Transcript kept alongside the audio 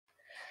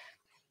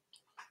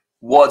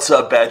What's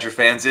up, Badger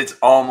fans? It's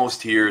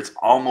almost here. It's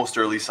almost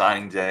early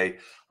signing day.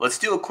 Let's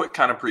do a quick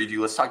kind of preview.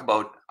 Let's talk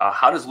about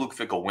how does Luke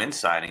Fickell win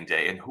signing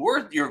day, and who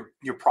are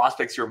your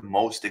prospects you're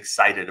most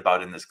excited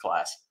about in this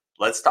class?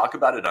 Let's talk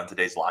about it on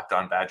today's Locked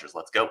On Badgers.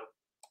 Let's go.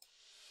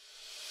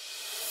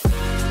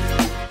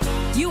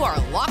 You are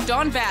Locked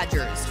On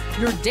Badgers,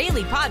 your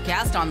daily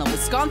podcast on the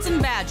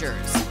Wisconsin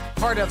Badgers.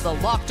 Part of the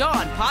Locked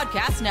On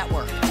Podcast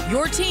Network,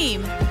 your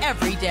team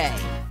every day.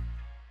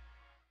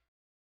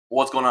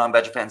 What's going on,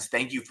 Badger fans?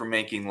 Thank you for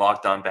making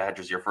Locked On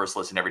Badgers your first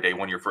listen every day,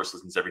 one of your first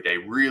listens every day.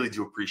 Really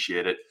do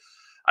appreciate it.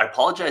 I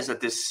apologize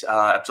that this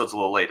episode's a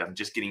little late. I'm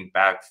just getting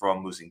back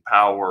from losing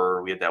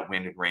power. We had that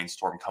wind and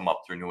rainstorm come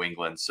up through New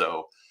England,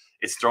 so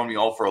it's thrown me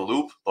all for a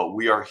loop, but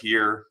we are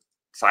here.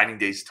 Signing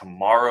days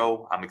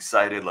tomorrow. I'm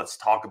excited. Let's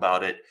talk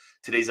about it.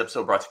 Today's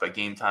episode brought to you by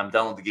Gametime.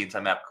 Download the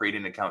Gametime app, create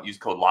an account, use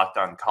code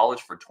LOCKEDONCollege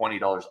for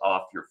 $20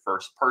 off your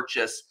first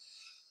purchase.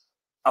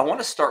 I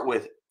want to start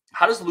with,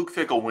 how does Luke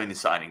Fickell win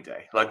signing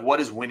day? Like, what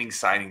does winning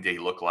signing day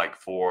look like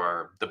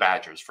for the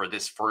Badgers for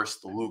this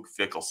first Luke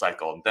Fickell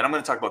cycle? And then I'm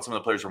going to talk about some of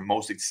the players we're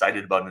most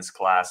excited about in this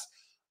class.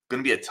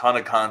 Going to be a ton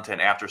of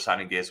content after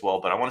signing day as well,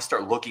 but I want to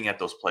start looking at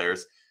those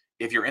players.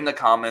 If you're in the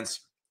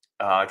comments,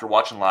 if you're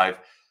watching live,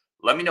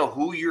 let me know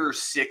who you're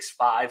 6,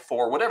 5,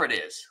 4, whatever it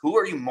is. Who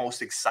are you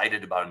most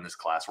excited about in this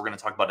class? We're going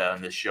to talk about that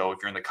on this show. If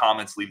you're in the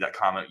comments, leave that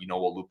comment.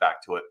 We'll loop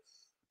back to it.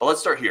 But let's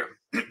start here.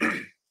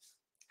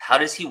 How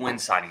does he win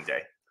signing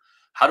day?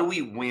 How do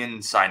we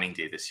win signing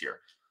day this year?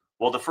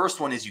 Well, the first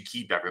one is you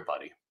keep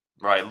everybody,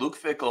 right? Luke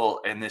Fickell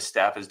and this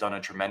staff has done a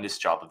tremendous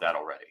job of that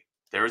already.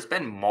 There has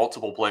been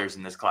multiple players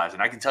in this class,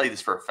 and I can tell you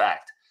this for a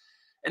fact.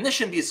 And this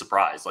shouldn't be a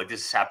surprise. Like,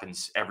 this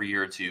happens every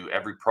year to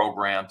every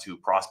program, to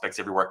prospects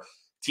everywhere.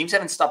 Teams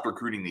haven't stopped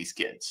recruiting these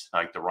kids,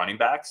 like the running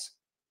backs,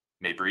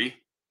 Mabrey,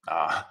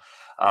 a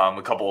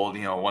couple,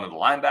 one of the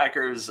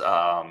linebackers,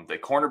 the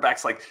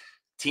cornerbacks. Like,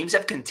 teams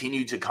have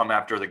continued to come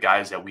after the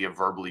guys that we have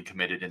verbally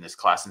committed in this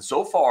class. And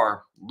so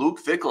far, Luke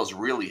Fickell has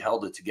really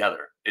held it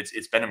together.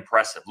 It's been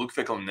impressive. Luke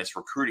Fickell and this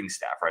recruiting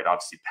staff, right?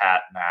 Obviously,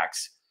 Pat,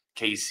 Max,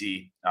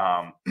 Casey,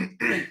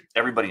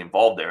 everybody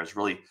involved there has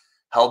really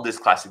held this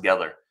class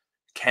together.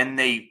 Can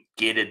they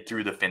get it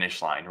through the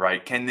finish line,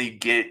 right? Can they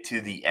get to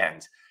the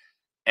end?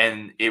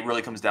 And it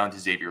really comes down to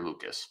Xavier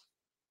Lucas.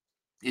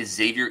 Is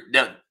Xavier,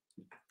 now,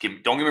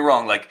 don't get me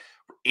wrong, like,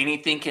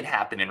 anything can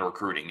happen in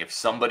recruiting. If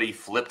somebody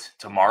flipped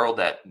tomorrow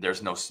that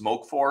there's no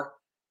smoke for,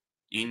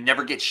 you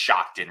never get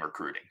shocked in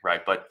recruiting,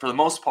 right? But for the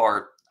most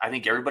part, I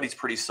think everybody's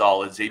pretty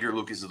solid. Xavier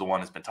Lucas is the one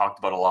that's been talked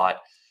about a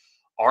lot.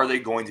 Are they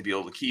going to be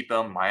able to keep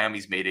him?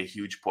 Miami's made a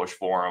huge push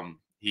for him.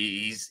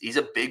 He's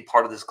a big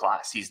part of this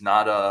class. He's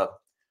not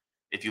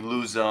if you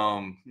lose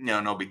him,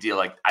 no big deal.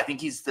 Like, I think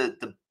he's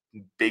the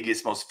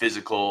biggest, most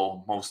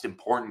physical, most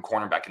important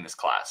cornerback in this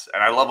class.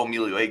 And I love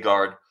Emilio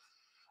Agard.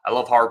 I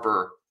love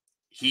Harper.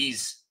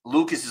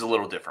 Lucas is a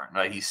little different,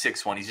 right? He's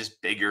 6'1". He's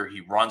just bigger.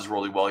 He runs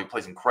really well. He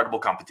plays incredible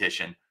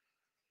competition.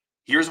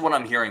 Here's what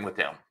I'm hearing with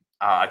him.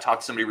 I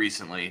talked to somebody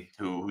recently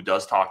who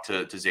does talk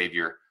to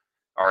Xavier,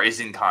 or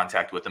is in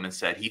contact with him, and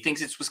said he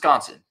thinks it's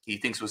Wisconsin. He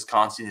thinks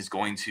Wisconsin is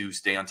going to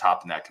stay on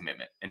top in that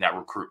commitment, in that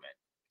recruitment.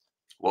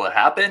 Will it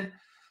happen?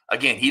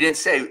 Again, he didn't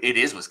say it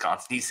is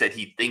Wisconsin. He said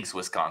he thinks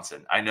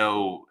Wisconsin. I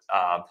know,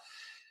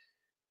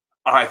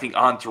 I think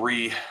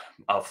On3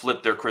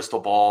 flipped their crystal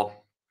ball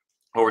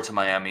over to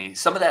Miami.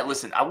 Some of that,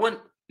 listen, I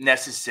wouldn't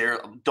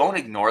necessarily, don't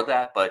ignore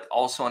that, but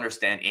also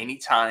understand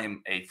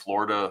anytime a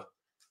Florida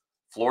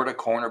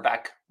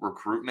cornerback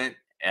recruitment,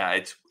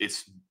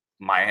 it's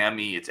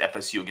Miami, it's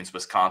FSU against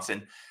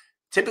Wisconsin.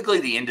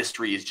 Typically, the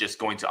industry is just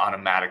going to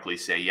automatically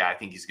say, yeah, I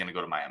think he's going to go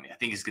to Miami. I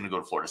think he's going to go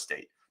to Florida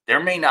State. There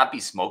may not be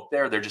smoke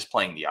there. They're just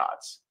playing the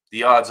odds.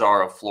 The odds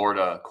are a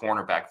Florida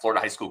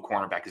high school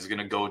cornerback is going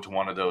to go to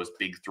one of those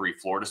big 3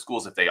 Florida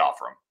schools if they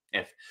offer him.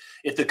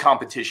 If the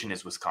competition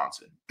is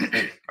Wisconsin,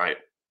 right?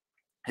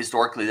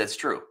 Historically, that's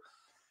true.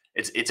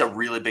 It's a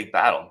really big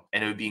battle,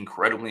 and it would be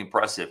incredibly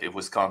impressive if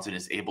Wisconsin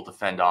is able to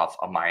fend off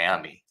a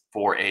Miami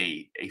for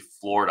a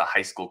Florida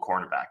high school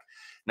cornerback.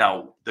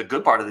 Now, the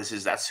good part of this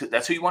is that's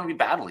who you want to be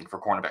battling for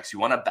cornerbacks. You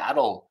want to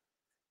battle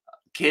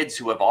kids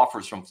who have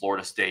offers from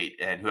Florida State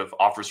and who have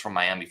offers from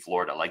Miami,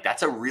 Florida. Like,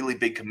 that's a really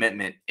big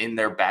commitment in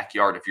their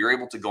backyard. If you're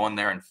able to go in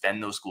there and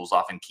fend those schools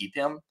off and keep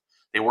him,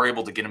 they were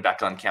able to get him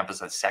back on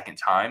campus a second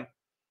time.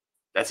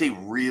 That's a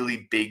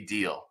really big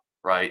deal,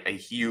 right? A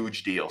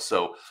huge deal.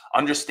 So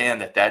understand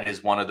that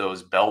is one of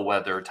those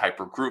bellwether type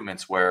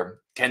recruitments where,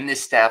 can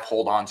this staff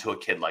hold on to a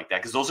kid like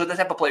that? Because those are the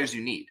type of players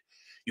you need.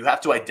 You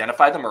have to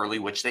identify them early,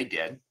 which they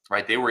did,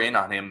 right? They were in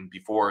on him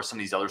before some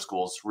of these other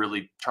schools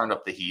really turned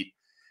up the heat.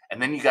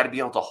 And then you got to be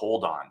able to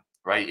hold on,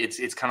 right?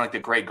 It's kind of like the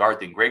Greg Gard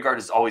thing. Greg Gard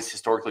has always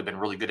historically been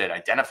really good at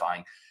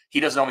identifying. He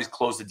doesn't always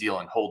close the deal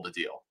and hold the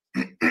deal.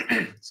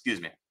 Excuse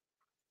me.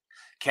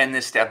 Can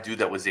this staff do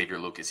that with Xavier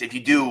Lucas? If you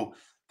do,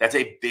 that's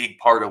a big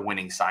part of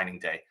winning signing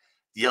day.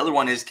 The other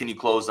one is, can you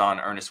close on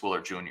Ernest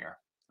Willard Jr.,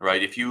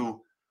 right? If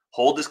you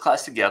hold this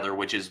class together,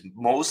 which is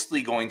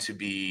mostly going to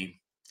be,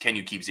 can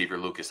you keep Xavier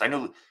Lucas? I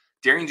know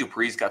Darian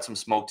Dupree's got some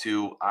smoke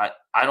too. I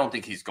don't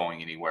think he's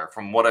going anywhere.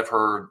 From what I've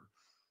heard,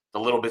 the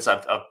little bits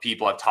of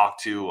people I've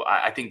talked to,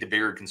 I think the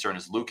bigger concern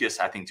is Lucas.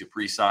 I think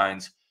Dupree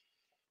signs.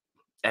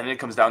 And then it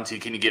comes down to,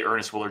 can you get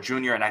Ernest Willer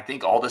Jr.? And I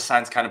think all the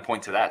signs kind of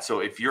point to that.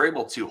 So if you're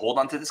able to hold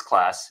on to this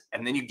class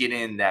and then you get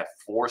in that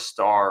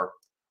 4-star,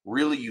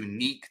 really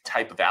unique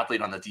type of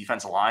athlete on the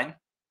defensive line,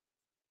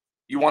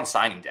 you want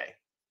signing day.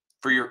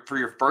 For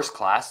your first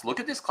class, look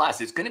at this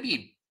class. It's going to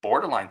be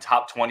borderline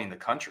top 20 in the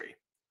country,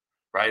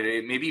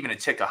 right? Maybe even a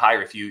tick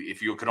higher if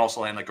you can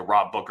also land like a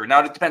Rob Booker.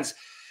 Now it depends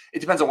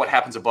on what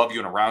happens above you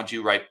and around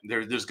you, right?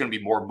 There's going to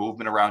be more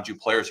movement around you.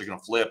 Players are going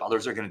to flip.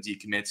 Others are going to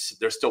decommit.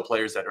 There's still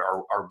players that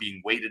are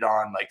being waited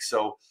on. Like,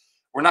 so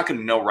we're not going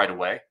to know right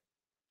away,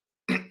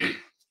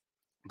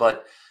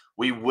 but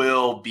we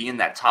will be in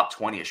that top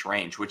 20-ish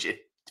range, which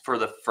for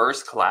the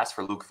first class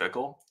for Luke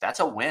Fickell, that's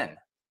a win.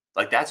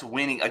 Like, that's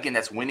winning. Again,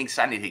 that's winning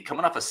signing day.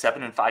 Coming off a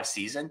 7-5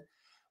 season,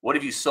 what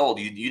have you sold?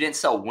 You didn't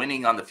sell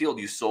winning on the field.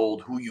 You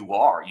sold who you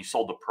are. You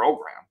sold the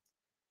program.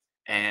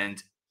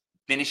 And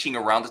finishing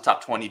around the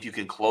top 20, if you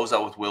can close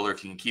out with Willer,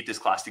 if you can keep this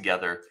class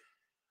together,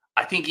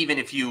 I think even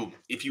if you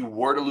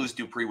were to lose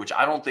Dupree, which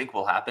I don't think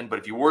will happen, but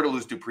if you were to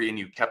lose Dupree and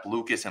you kept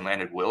Lucas and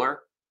landed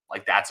Willer,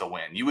 like, that's a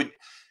win. You would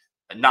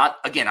not,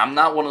 again, I'm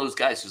not one of those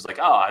guys who's like,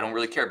 oh, I don't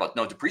really care about,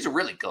 no, Dupree's are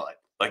really good.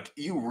 Like,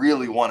 you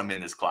really want him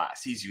in this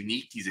class. He's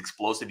unique. He's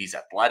explosive. He's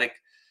athletic.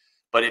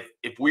 But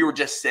if we were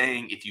just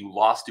saying, if you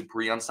lost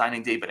Dupree on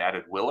signing day but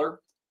added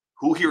Willer,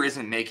 who here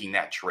isn't making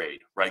that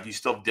trade, right? You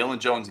still have Dilon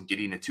Jones and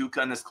Gideon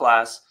Atuka in this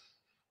class.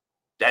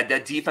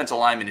 That defense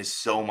alignment is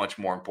so much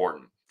more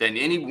important than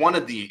any one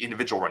of the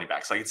individual running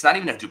backs. Like, it's not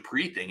even a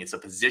Dupree thing. It's a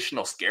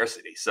positional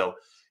scarcity. So,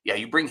 yeah,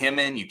 you bring him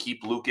in, you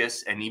keep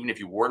Lucas, and even if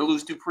you were to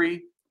lose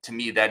Dupree, to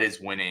me, that is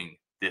winning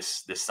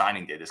this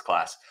signing day, this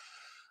class.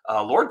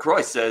 Lord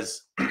Croy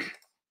says,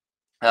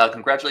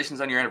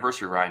 congratulations on your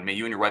anniversary, Ryan. May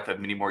you and your wife have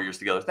many more years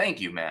together.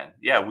 Thank you, man.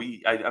 Yeah,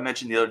 I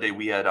mentioned the other day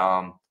we had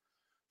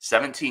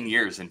 17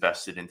 years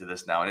invested into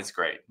this now, and it's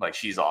great. Like,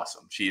 she's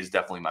awesome. She is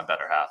definitely my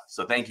better half.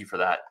 So thank you for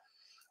that.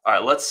 All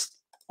right,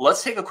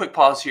 let's take a quick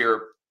pause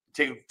here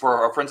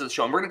for our friends of the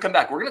show, and we're going to come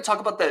back. We're going to talk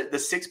about the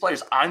 6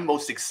 players I'm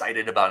most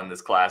excited about in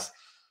this class.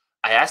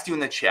 I asked you in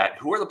the chat,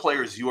 who are the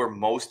players you are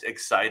most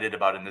excited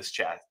about in this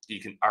chat?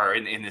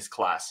 In this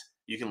class.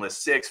 You can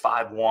list 6,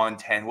 5, 1,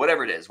 10,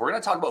 whatever it is. We're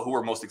going to talk about who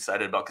we're most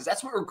excited about, because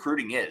that's what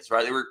recruiting is,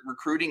 right?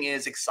 Recruiting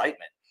is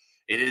excitement.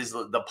 It is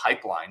the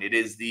pipeline. It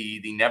is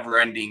the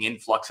never-ending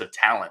influx of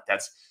talent.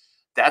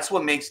 That's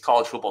what makes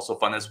college football so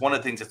fun. That's one of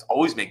the things that's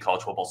always made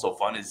college football so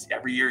fun, is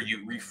every year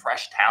you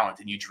refresh talent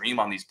and you dream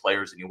on these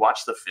players and you watch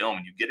the film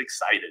and you get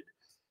excited.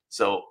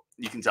 So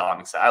you can tell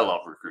I'm excited. I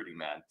love recruiting,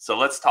 man. So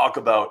let's talk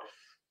about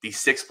the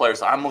 6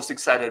 players I'm most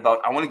excited about.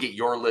 I want to get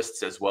your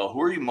lists as well.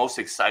 Who are you most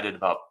excited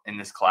about in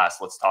this class?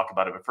 Let's talk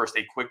about it. But first,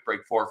 a quick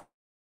break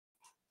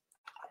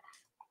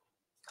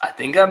I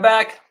think I'm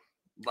back.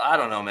 I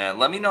don't know, man.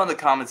 Let me know in the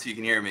comments if you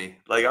can hear me.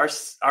 Like,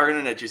 our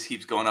internet just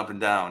keeps going up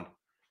and down.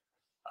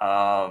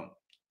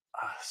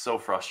 So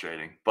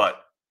frustrating,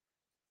 but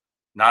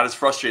not as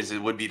frustrating as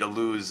it would be to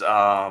lose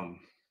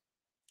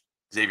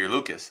Xavier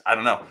Lucas. I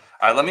don't know. All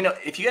right, let me know.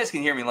 If you guys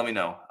can hear me, let me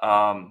know.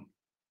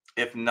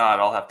 If not,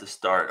 I'll have to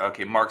start.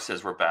 Okay, Mark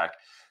says we're back.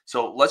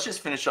 So let's just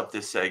finish up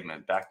this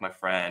segment. Back, my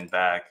friend,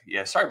 back.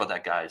 Yeah, sorry about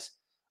that, guys.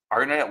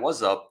 Our internet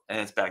was up and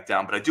it's back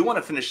down, but I do want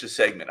to finish this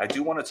segment. I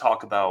do want to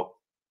talk about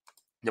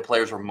the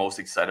players we're most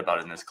excited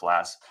about in this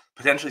class,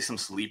 potentially some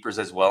sleepers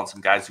as well, and some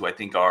guys who I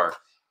think are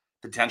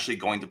potentially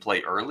going to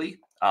play early.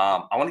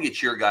 I want to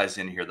get your guys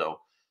in here,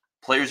 though.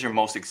 Players you're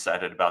most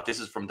excited about.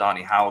 This is from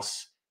Donnie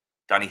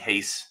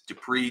Hayes,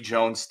 Dupree,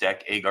 Jones,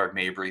 Steck, Agard,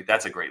 Mabrey.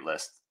 That's a great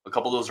list. A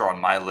couple of those are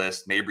on my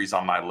list. Mabrey's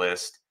on my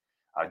list.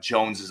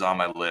 Jones is on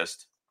my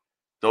list.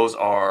 Those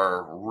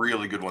are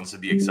really good ones to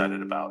be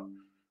excited about.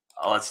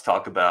 Let's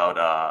talk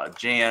about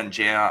John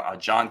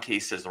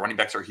Case says the running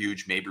backs are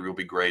huge. Mabrey will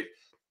be great.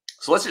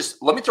 So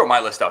let me throw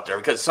my list out there,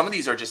 because some of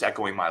these are just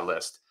echoing my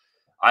list.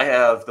 I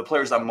have the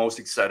players I'm most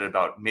excited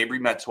about: Mabrey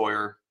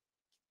Mettauer,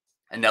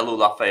 Anelu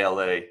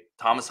Lafayette,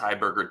 Thomas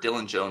Heiberger,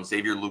 Dilon Jones,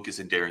 Xavier Lucas,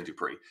 and Darian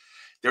Dupree.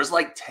 There's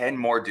like 10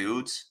 more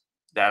dudes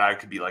that I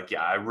could be like,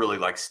 yeah, I really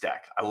like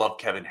Steck. I love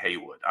Kevin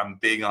Haywood. I'm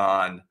big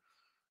on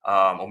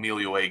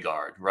Emilio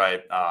Agard,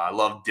 right? I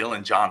love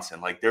Dylan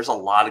Johnson. Like, there's a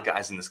lot of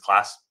guys in this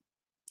class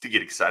to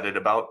get excited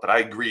about, but I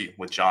agree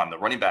with John. The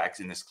running backs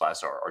in this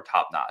class are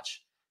top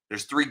notch.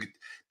 There's 3.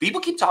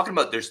 People keep talking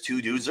about there's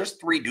 2 dudes. There's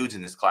 3 dudes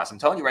in this class. I'm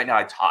telling you right now,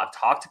 I've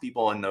talked to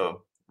people on the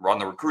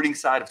recruiting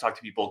side. I've talked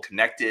to people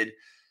connected.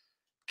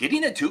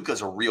 Gideon Atuka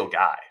is a real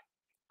guy.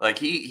 Like,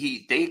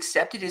 they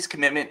accepted his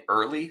commitment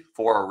early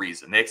for a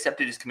reason. They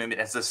accepted his commitment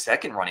as the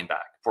second running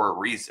back for a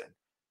reason.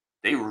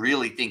 They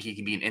really think he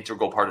can be an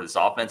integral part of this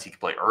offense. He can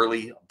play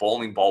early. A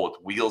bowling ball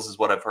with wheels is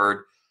what I've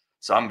heard.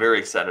 So I'm very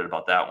excited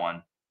about that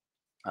one.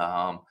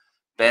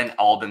 Ben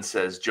Albin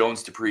says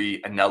Jones,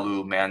 Dupree,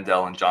 Anelu,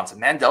 Mandel, and Johnson.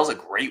 Mandel's a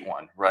great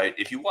one, right?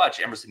 If you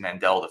watch Emerson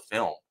Mandel, the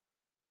film,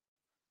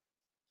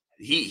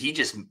 he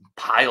just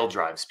pile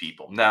drives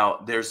people. Now,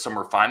 there's some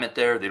refinement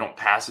there. They don't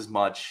pass as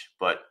much,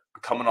 but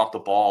coming off the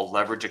ball,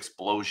 leverage,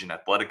 explosion,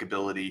 athletic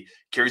ability,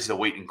 carries the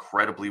weight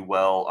incredibly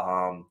well.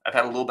 I've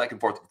had a little back and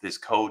forth with his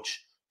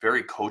coach.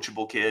 Very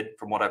coachable kid,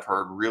 from what I've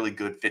heard. Really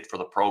good fit for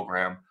the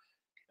program.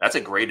 That's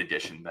a great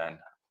addition, Ben.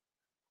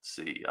 Let's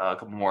see, a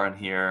couple more in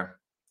here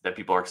that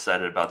people are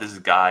excited about. This is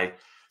Guy,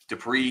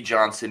 Dupree,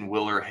 Johnson,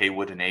 Willer,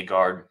 Haywood, and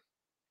Agard.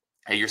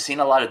 Hey, you're seeing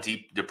a lot of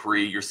deep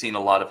Dupree. You're seeing a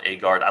lot of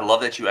Agard. I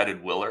love that you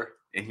added Willer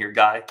in here,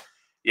 Guy.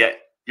 Yeah,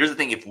 here's the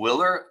thing. If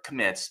Willer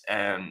commits,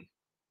 and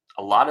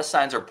a lot of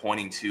signs are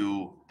pointing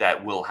to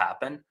that will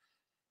happen,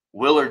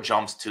 Willer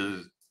jumps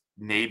to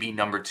maybe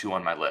number 2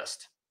 on my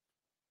list,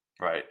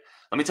 right?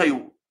 Let me tell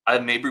you, I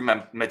have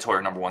Mabrey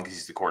Mettauer number 1 because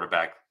he's the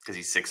quarterback, because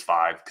he's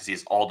 6'5", because he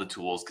has all the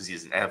tools, because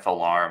he's an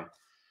NFL arm,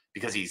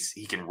 because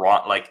he can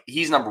run. Like,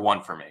 he's number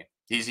 1 for me.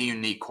 He's a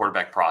unique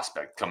quarterback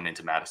prospect coming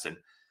into Madison.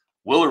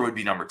 Willer would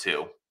be number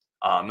 2.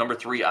 Number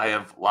 3, I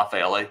have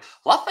Lafayette.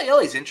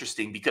 Lafayette is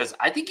interesting because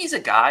I think he's a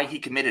guy, he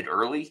committed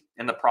early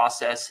in the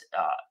process.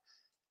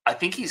 I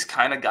think he's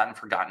kind of gotten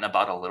forgotten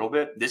about a little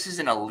bit. This is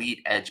an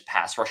elite edge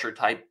pass rusher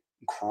type,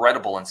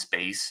 incredible in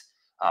space,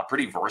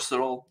 pretty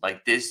versatile.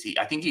 Like this,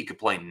 I think he could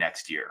play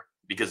next year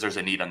because there's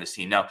a need on this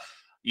team. Now,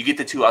 you get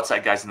the 2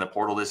 outside guys in the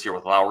portal this year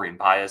with Lowry and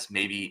Bias.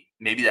 Maybe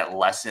that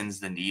lessens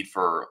the need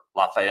for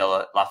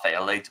Lafayette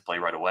to play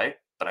right away,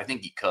 but I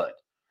think he could.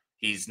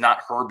 He's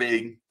not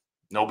Herbig.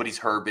 Nobody's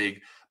Herbig,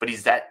 but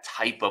he's that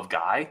type of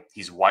guy.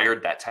 He's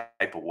wired that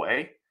type of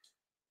way.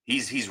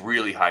 He's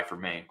really high for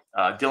me.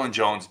 Dilon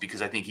Jones,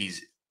 because I think he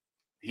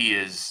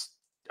is.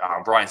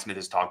 Brian Smith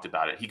has talked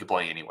about it. He could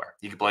play anywhere.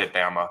 He could play at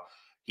Bama.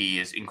 He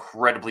is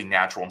incredibly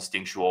natural,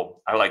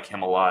 instinctual. I like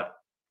him a lot.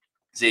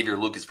 Xavier,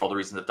 Lucas, for all the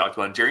reasons I've talked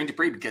about. And Jerry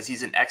Dupree, because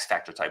he's an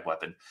X-Factor type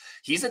weapon.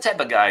 He's the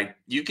type of guy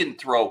you can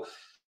throw.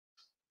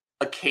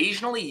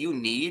 Occasionally, you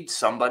need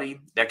somebody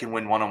that can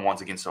win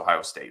one-on-ones against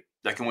Ohio State,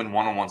 that can win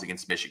one-on-ones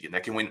against Michigan,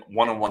 that can win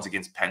one-on-ones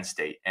against Penn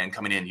State, and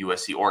coming in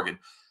USC, Oregon.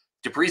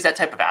 Dupree's that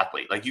type of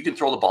athlete. Like, you can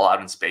throw the ball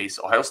out in space.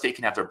 Ohio State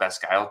can have their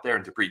best guy out there,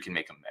 and Dupree can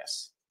make them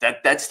miss.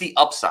 That's the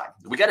upside.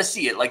 We got to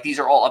see it. Like, these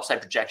are all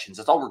upside projections.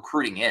 That's all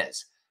recruiting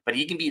is. But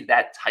he can be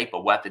that type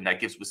of weapon that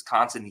gives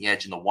Wisconsin the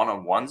edge in the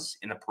one-on-ones,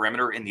 in the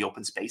perimeter, in the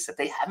open space that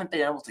they haven't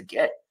been able to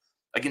get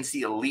against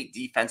the elite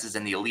defenses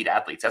and the elite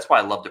athletes. That's why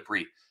I love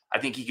Dupree. I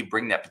think he could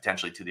bring that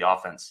potentially to the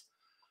offense.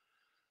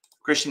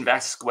 Christian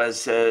Vasquez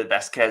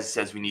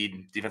says we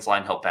need defense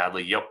line help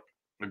badly. Yep,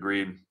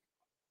 agreed.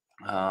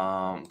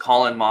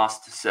 Colin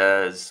Most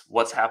says,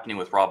 what's happening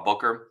with Rob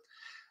Booker?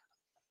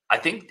 I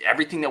think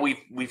everything that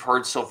we've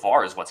heard so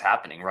far is what's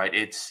happening, right?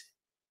 It's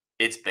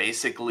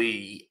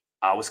basically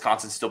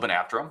Wisconsin's still been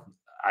after him.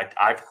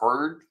 I've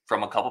heard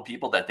from a couple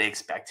people that they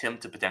expect him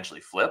to potentially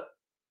flip.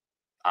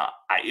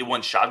 It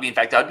wouldn't shock me. In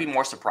fact, I'd be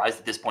more surprised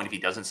at this point if he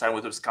doesn't sign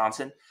with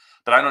Wisconsin.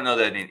 But I don't know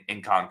that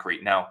in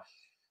concrete. Now,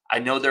 I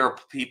know there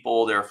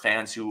are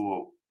fans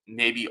who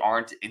maybe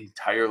aren't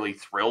entirely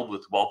thrilled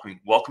with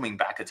welcoming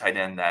back a tight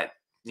end that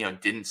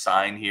didn't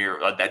sign here,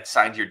 that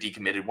signed here,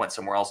 decommitted, went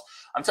somewhere else.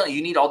 I'm telling you,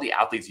 you need all the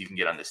athletes you can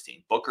get on this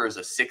team. Booker is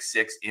a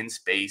 6'6" in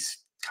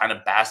space, kind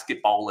of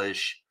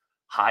basketballish,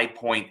 high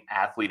point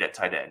athlete at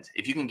tight end.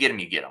 If you can get him,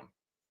 you get him.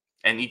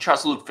 And you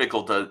trust Luke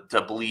Fickell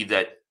to believe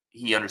that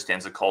he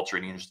understands the culture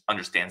and he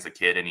understands the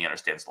kid and he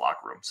understands the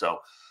locker room. So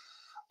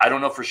I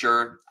don't know for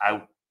sure.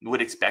 I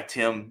would expect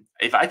him,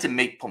 if I had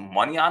to put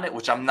money on it,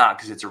 which I'm not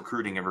because it's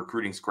recruiting and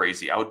recruiting's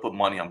crazy, I would put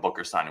money on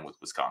Booker signing with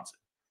Wisconsin,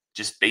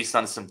 just based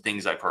on some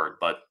things I've heard.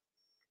 But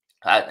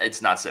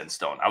it's not set in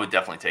stone. I would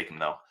definitely take him,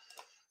 though.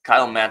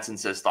 Kyle Madsen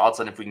says, thoughts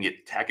on if we can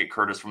get Tackett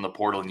Curtis from the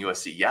portal in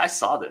USC? Yeah, I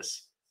saw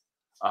this.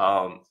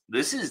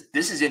 This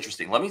is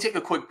interesting. Let me take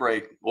a quick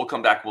break. We'll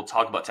come back. We'll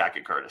talk about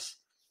Tackett Curtis.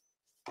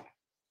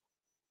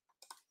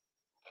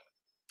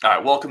 All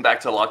right, welcome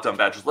back to Locked On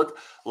Badgers.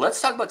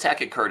 Let's talk about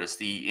Tackett Curtis,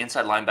 the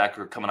inside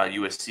linebacker coming out of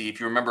USC. If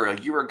you remember a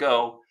year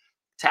ago,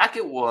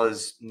 Tackett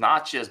was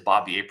not just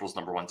Bobby April's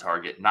number 1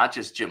 target, not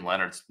just Jim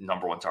Leonard's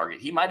number 1 target.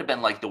 He might have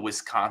been like the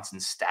Wisconsin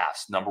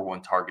staff's number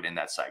 1 target in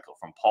that cycle,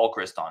 from Paul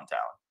Chryst on down.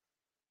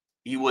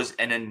 He was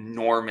an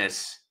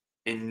enormous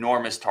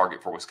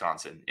target for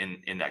Wisconsin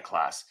in that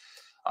class.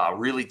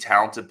 Really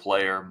talented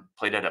player,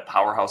 played at a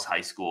powerhouse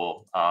high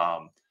school.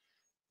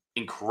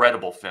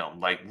 Incredible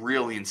film, like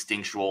really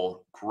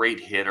instinctual, great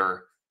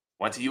hitter.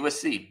 Went to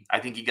USC. I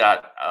think he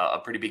got a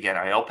pretty big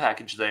NIL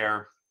package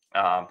there.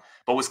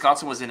 But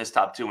Wisconsin was in his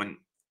top 2. And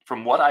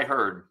from what I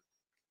heard,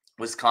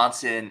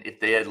 Wisconsin,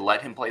 if they had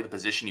let him play the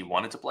position he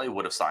wanted to play,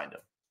 would have signed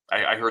him.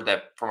 I heard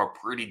that from a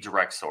pretty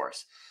direct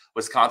source.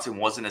 Wisconsin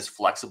wasn't as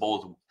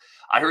flexible.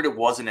 I heard it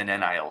wasn't an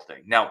NIL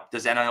thing. Now,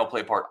 does NIL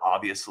play a part?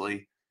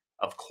 Obviously.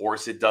 Of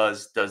course it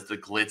does. Does the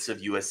glitz of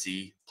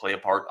USC play a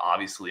part?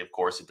 Obviously, of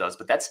course it does.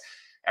 But that's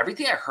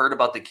everything I heard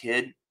about the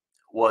kid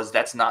was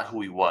that's not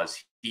who he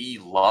was. He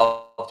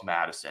loved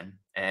Madison,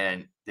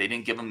 and they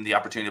didn't give him the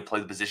opportunity to play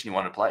the position he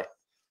wanted to play.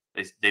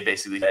 They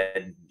basically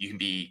said you can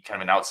be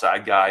kind of an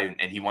outside guy,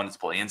 and he wanted to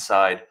play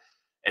inside,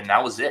 and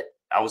that was it.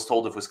 I was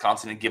told if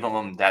Wisconsin had given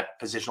him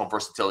that positional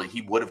versatility,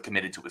 he would have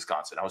committed to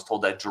Wisconsin. I was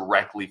told that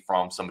directly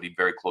from somebody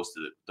very close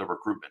to the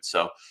recruitment.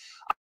 So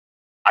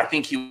I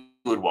think he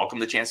would welcome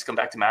the chance to come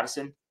back to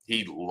Madison.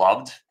 He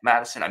loved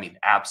Madison. I mean,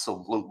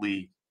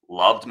 absolutely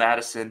loved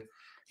Madison.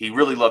 He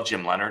really loved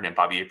Jim Leonard and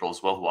Bobby April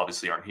as well, who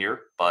obviously aren't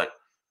here. But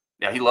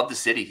yeah, he loved the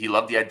city. He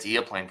loved the idea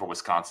of playing for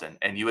Wisconsin.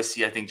 And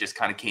USC, I think, just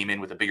kind of came in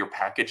with a bigger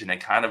package, and they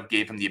kind of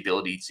gave him the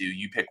ability to,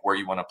 you pick where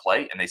you want to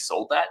play, and they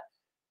sold that.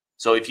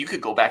 So if you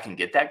could go back and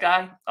get that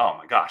guy, oh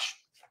my gosh,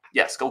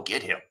 yes, go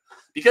get him.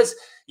 Because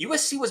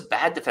USC was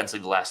bad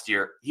defensively last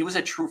year. He was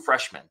a true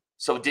freshman.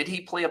 So did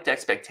he play up to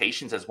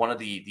expectations as one of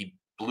the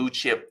blue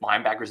chip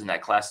linebackers in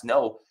that class?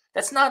 No,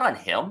 that's not on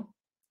him,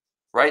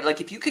 right?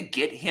 Like, if you could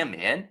get him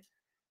in,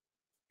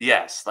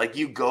 yes, like,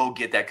 you go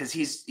get that, because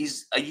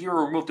he's a year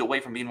removed away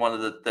from being one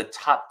of the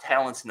top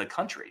talents in the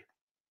country.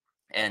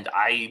 And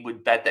I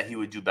would bet that he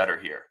would do better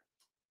here.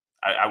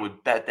 I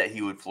would bet that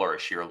he would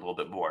flourish here a little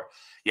bit more.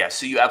 Yeah,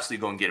 so you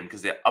absolutely go and get him,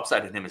 because the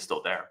upside in him is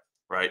still there,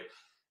 right?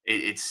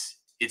 It's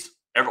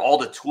all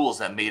the tools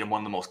that made him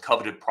one of the most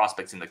coveted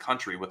prospects in the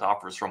country, with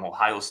offers from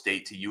Ohio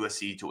State to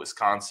USC to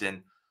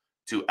Wisconsin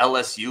to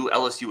LSU.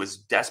 LSU is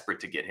desperate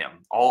to get him.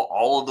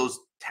 All of those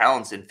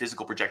talents and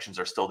physical projections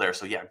are still there.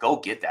 So yeah, go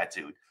get that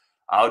dude.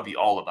 I would be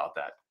all about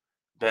that.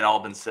 Ben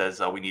Albin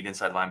says we need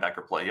inside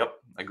linebacker play. Yep,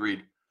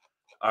 agreed.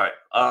 All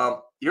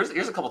right. Here's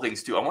a couple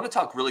things too. I want to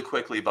talk really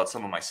quickly about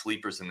some of my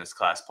sleepers in this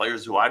class,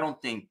 players who I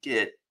don't think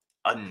get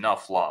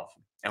enough love.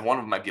 And one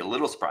of them might be a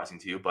little surprising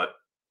to you, but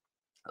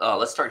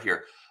let's start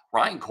here.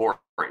 Ryan Corey,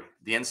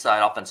 the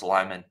inside offensive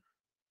lineman.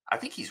 I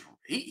think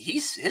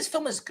his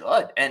film is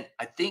good. And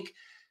I think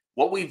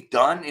what we've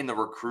done in the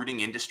recruiting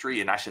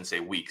industry, and I shouldn't say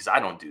we, because I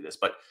don't do this,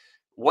 but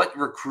what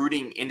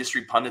recruiting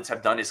industry pundits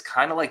have done is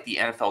kind of like the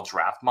NFL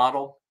draft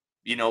model,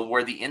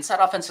 where the inside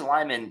offensive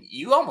lineman,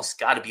 you almost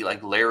got to be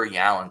like Larry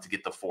Allen to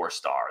get the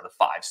 4-star, the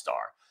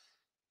 5-star.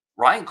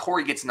 Ryan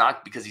Corey gets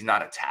knocked because he's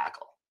not a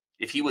tackle.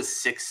 If he was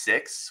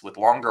 6'6" with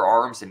longer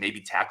arms and maybe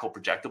tackle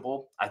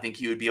projectable, I think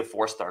he would be a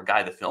 4-star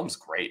guy. The film's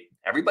great.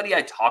 Everybody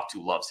I talk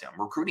to loves him.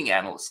 Recruiting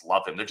analysts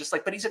love him. They're just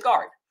like, but he's a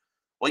guard.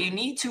 Well, you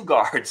need 2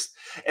 guards.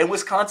 And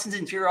Wisconsin's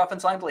interior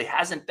offensive line play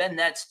hasn't been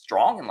that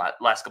strong in the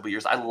last couple of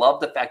years. I love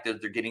the fact that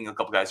they're getting a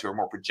couple guys who are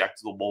more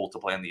projectable to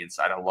play on the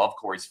inside. I love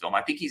Corey's film.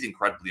 I think he's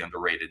incredibly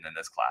underrated in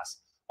this class.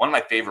 One of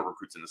my favorite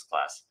recruits in this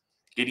class.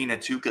 Gideon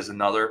Atuka is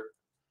another.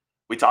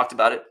 We talked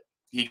about it.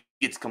 He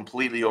gets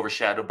completely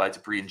overshadowed by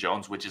Dupree and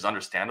Jones, which is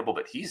understandable,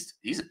 but he's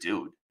a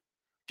dude.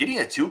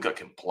 Gideon Atuka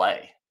can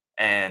play,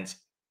 and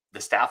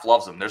the staff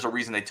loves him. There's a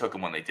reason they took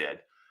him when they did.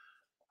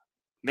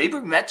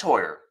 Mabrey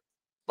Mettauer,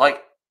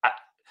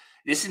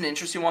 this is an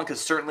interesting one, because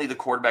certainly the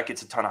quarterback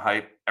gets a ton of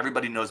hype.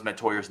 Everybody knows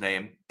Mettauer's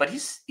name, but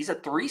he's a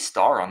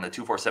 3-star on the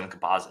 247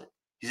 composite.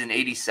 He's an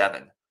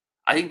 87.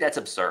 I think that's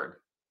absurd.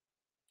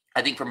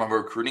 I think from a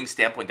recruiting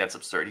standpoint, that's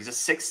absurd. He's a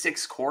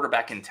 6'6"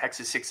 quarterback in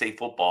Texas 6A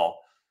football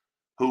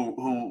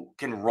who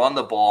can run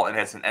the ball and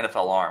has an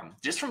NFL arm.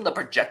 Just from the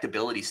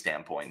projectability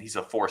standpoint, he's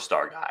a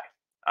 4-star guy.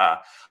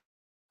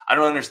 I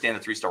don't understand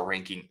the 3-star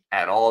ranking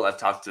at all. I've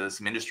talked to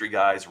some industry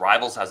guys.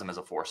 Rivals has him as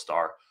a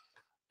 4-star.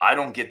 I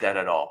don't get that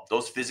at all.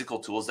 Those physical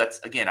tools, that's,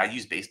 again, I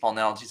use baseball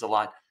analogies a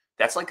lot.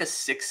 That's like a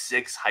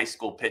 6'6" high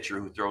school pitcher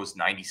who throws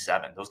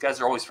 97. Those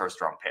guys are always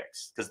first-round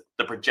picks, because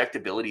the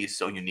projectability is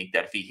so unique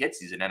that if he hits,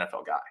 he's an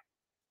NFL guy.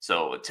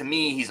 So to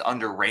me, he's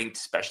underranked,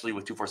 especially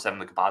with 247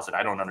 the composite.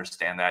 I don't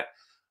understand that.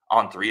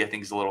 On 3, I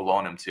think he's a little low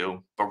on him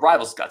too. But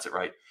Rivals got it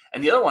right.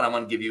 And the other one I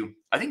want to give you,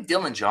 I think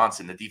Dilon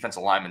Johnson, the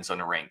defensive lineman, is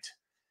underranked.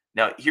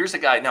 Now, here's a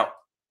guy. Now,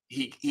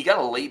 he got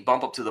a late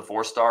bump up to the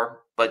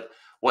 4-star. But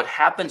what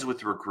happens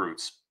with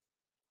recruits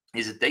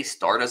is if they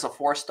start as a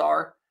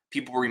 4-star,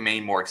 people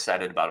remain more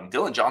excited about him.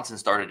 Dilon Johnson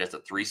started as a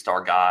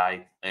 3-star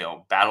guy,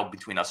 battled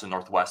between us and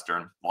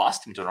Northwestern,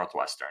 lost him to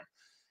Northwestern.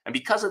 And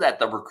because of that,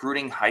 the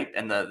recruiting hype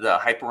and the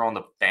hype around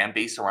the fan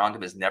base around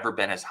him has never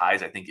been as high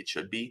as I think it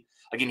should be.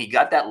 Again, he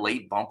got that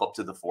late bump up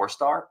to the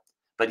 4-star,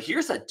 but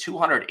here's a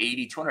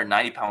 280,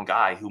 290-pound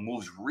guy who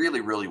moves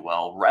really, really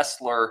well.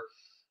 Wrestler,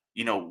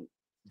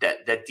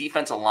 that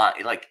defensive line,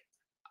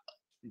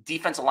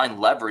 defensive line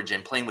leverage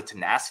and playing with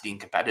tenacity and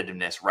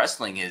competitiveness.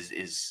 Wrestling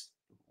is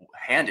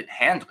hand in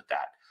hand with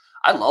that.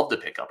 I love the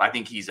pickup. I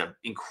think he's an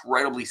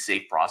incredibly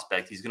safe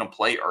prospect. He's going to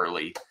play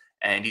early,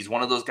 and he's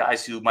one of those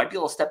guys who might be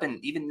able to step in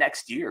even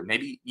next year.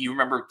 Maybe you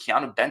remember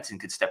Keanu Benton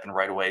could step in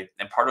right away,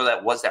 and part of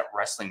that was that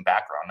wrestling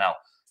background. Now,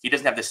 he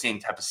doesn't have the same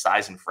type of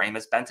size and frame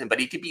as Benton, but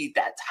he could be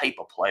that type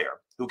of player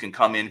who can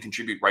come in,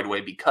 contribute right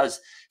away, because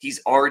he's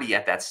already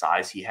at that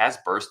size. He has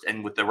burst,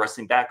 and with the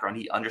wrestling background,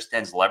 he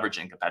understands leverage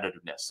and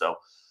competitiveness. So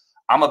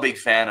I'm a big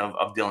fan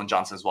of Dilon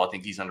Johnson as well. I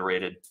think he's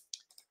underrated.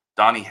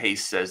 Donnie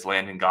Hayes says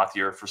Landon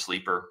Gauthier for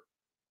sleeper.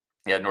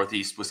 Yeah,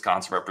 Northeast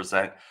Wisconsin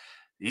represent.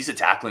 He's a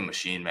tackling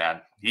machine, man.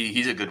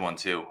 He's a good one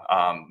too.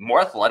 More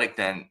athletic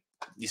than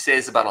you say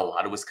is about a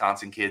lot of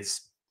Wisconsin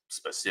kids,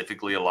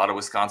 specifically a lot of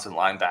Wisconsin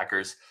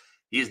linebackers.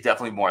 He is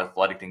definitely more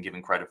athletic than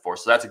given credit for.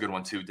 So that's a good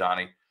one too,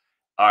 Donnie.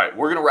 All right,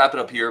 we're going to wrap it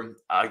up here.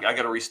 I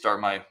got to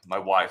restart my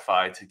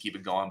Wi-Fi to keep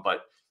it going.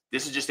 But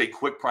this is just a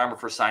quick primer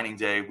for signing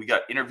day. We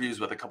got interviews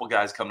with a couple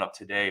guys coming up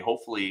today.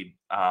 Hopefully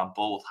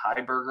both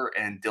Heiberger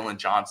and Dilon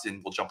Johnson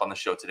will jump on the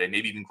show today.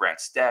 Maybe even Grant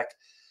Steck.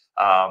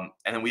 And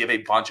then we have a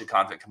bunch of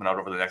content coming out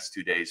over the next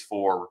 2 days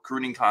for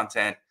recruiting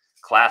content,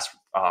 class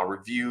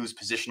reviews,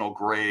 positional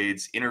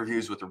grades,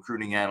 interviews with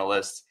recruiting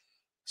analysts.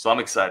 So I'm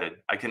excited.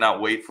 I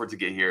cannot wait for it to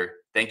get here.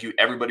 Thank you,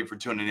 everybody, for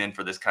tuning in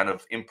for this kind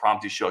of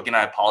impromptu show. Again,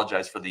 I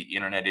apologize for the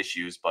internet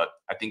issues, but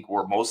I think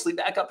we're mostly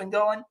back up and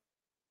going.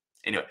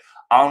 Anyway,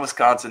 on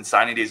Wisconsin,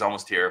 signing day is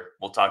almost here.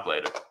 We'll talk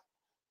later.